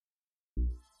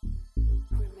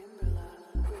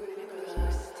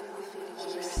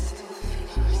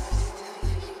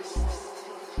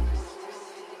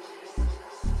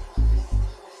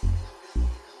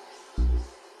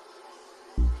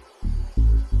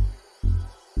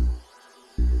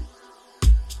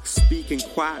speaking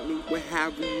quietly, where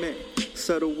have we met?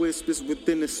 Subtle whispers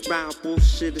within the smile,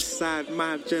 bullshit aside,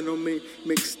 my gentleman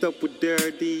mixed up with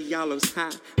dirty, y'all is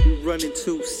hot. We running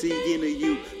to see into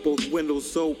you, both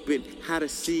windows open, hide a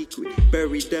secret,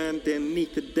 buried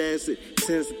underneath the desert.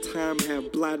 Since the time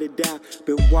have blotted out,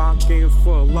 been walking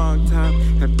for a long time,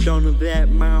 have done that,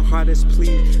 my heart has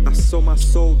pleaded. I sold my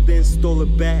soul, then stole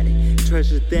it back.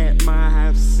 Treasures that my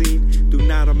have seen do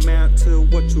not amount to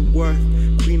what you're worth.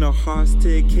 Queen of hearts to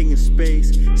a king of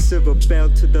space, silver bell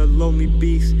to the lonely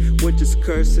beast. We're just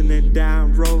cursing and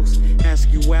dying rose.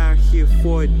 Ask you out here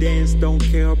for a dance, don't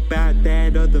care about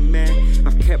that other man.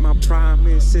 I've kept my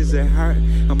promises, it hurt.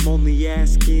 I'm only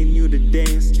asking you to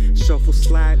dance. Shuffle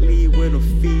slightly with a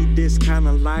feet, this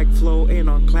kinda like floating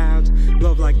on clouds.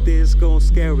 Love like this gon'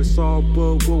 scare us all,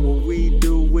 but what will we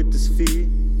do with this fear?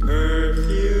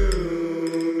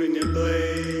 Perfume in your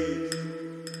blaze,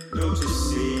 don't you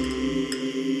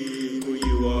see who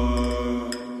you are?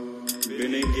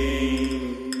 Been a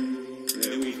game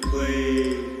that we've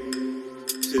played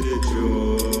to the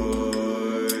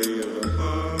joy of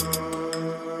our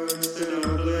hearts and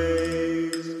our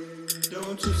blaze.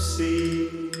 Don't you see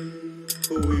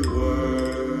who we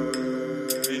were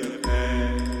in the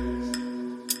past,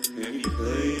 and we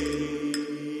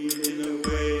played in the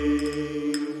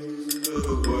waves of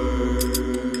the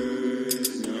words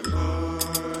in your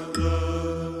heart,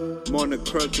 love. Mona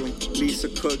Kirkland, Lisa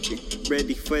cooking,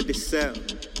 ready for the sale.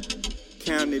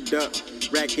 Count it up,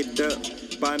 rack it up,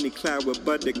 buy me cloud with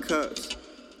buttercups.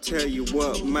 Tell you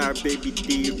what, my baby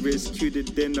D is cuter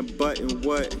than a button,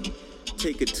 what?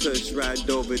 Take a touch right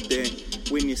over there.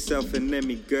 Win yourself an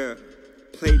Emmy, girl.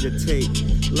 Play the tape,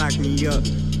 lock me up,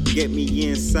 get me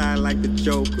inside like the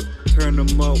Joker. Turn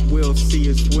them up, we'll see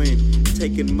us win.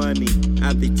 Taking money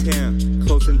out the town,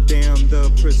 closing down the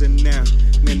prison now.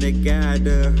 Man, they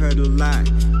gotta hurt a lot.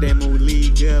 Them who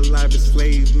legalize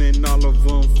enslavement, all of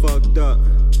them fucked up.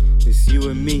 It's you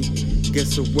and me,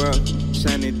 guess the world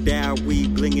shining down, we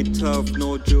blinging tough,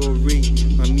 no jewelry.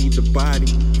 I need the body,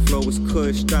 flow is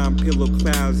kuSH, I'm pillow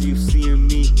clouds. You seeing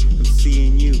me, I'm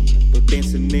seeing you. We're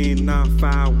dancing in our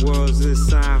 5 worlds,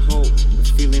 inside hope. I'm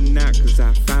feeling out, cause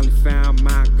I finally found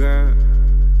my girl.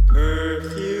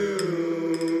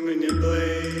 Perfume in your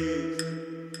blaze,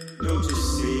 don't you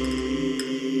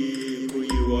see who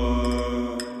you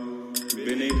are?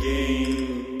 Been a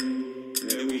game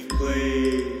that we've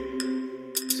played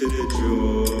to the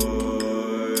joy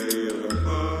of our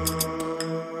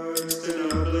hearts and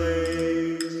our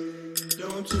blaze.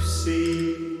 Don't you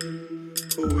see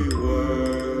who we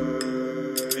were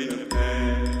in the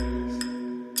past,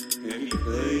 and we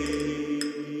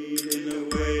played in the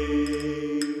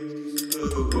waves of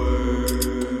the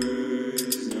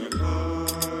words in our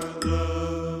heart,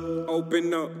 love.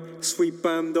 Open up, sweet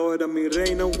Pandora, mi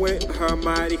reina with her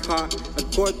mighty heart. I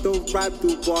gordo right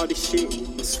through all this shit.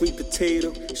 Sweet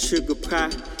potato, sugar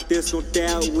pie. There's no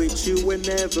doubt with you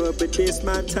whenever, but it's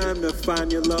my time to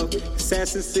find your love.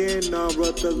 Assassins in our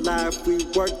other life, we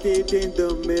worked it in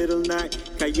the middle night.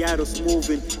 Callados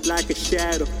moving like a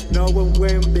shadow, knowing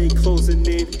when they closing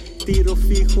it. Tiro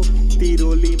fijo,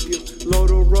 tiro limpio,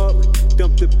 load her up,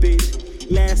 dump the bitch.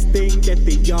 Last thing that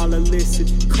they all are listen.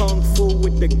 Kung Fu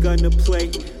with the gun to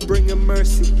play. Bringing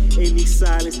mercy, any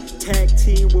silence. Tag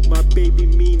team with my baby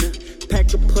Mina.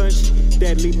 Pack a punch,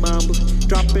 deadly mamba.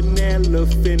 Dropping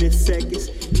elephant in seconds.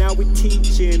 Now we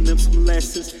teaching them some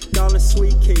lessons. Darling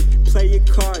sweet cake, play your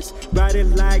cards.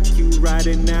 Riding like you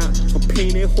riding out. On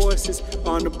painted horses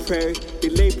on the prairie. They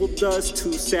labeled us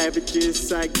two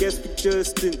savages. I guess we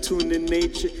just in tune to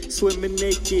nature. Swimming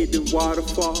naked in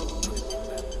waterfall.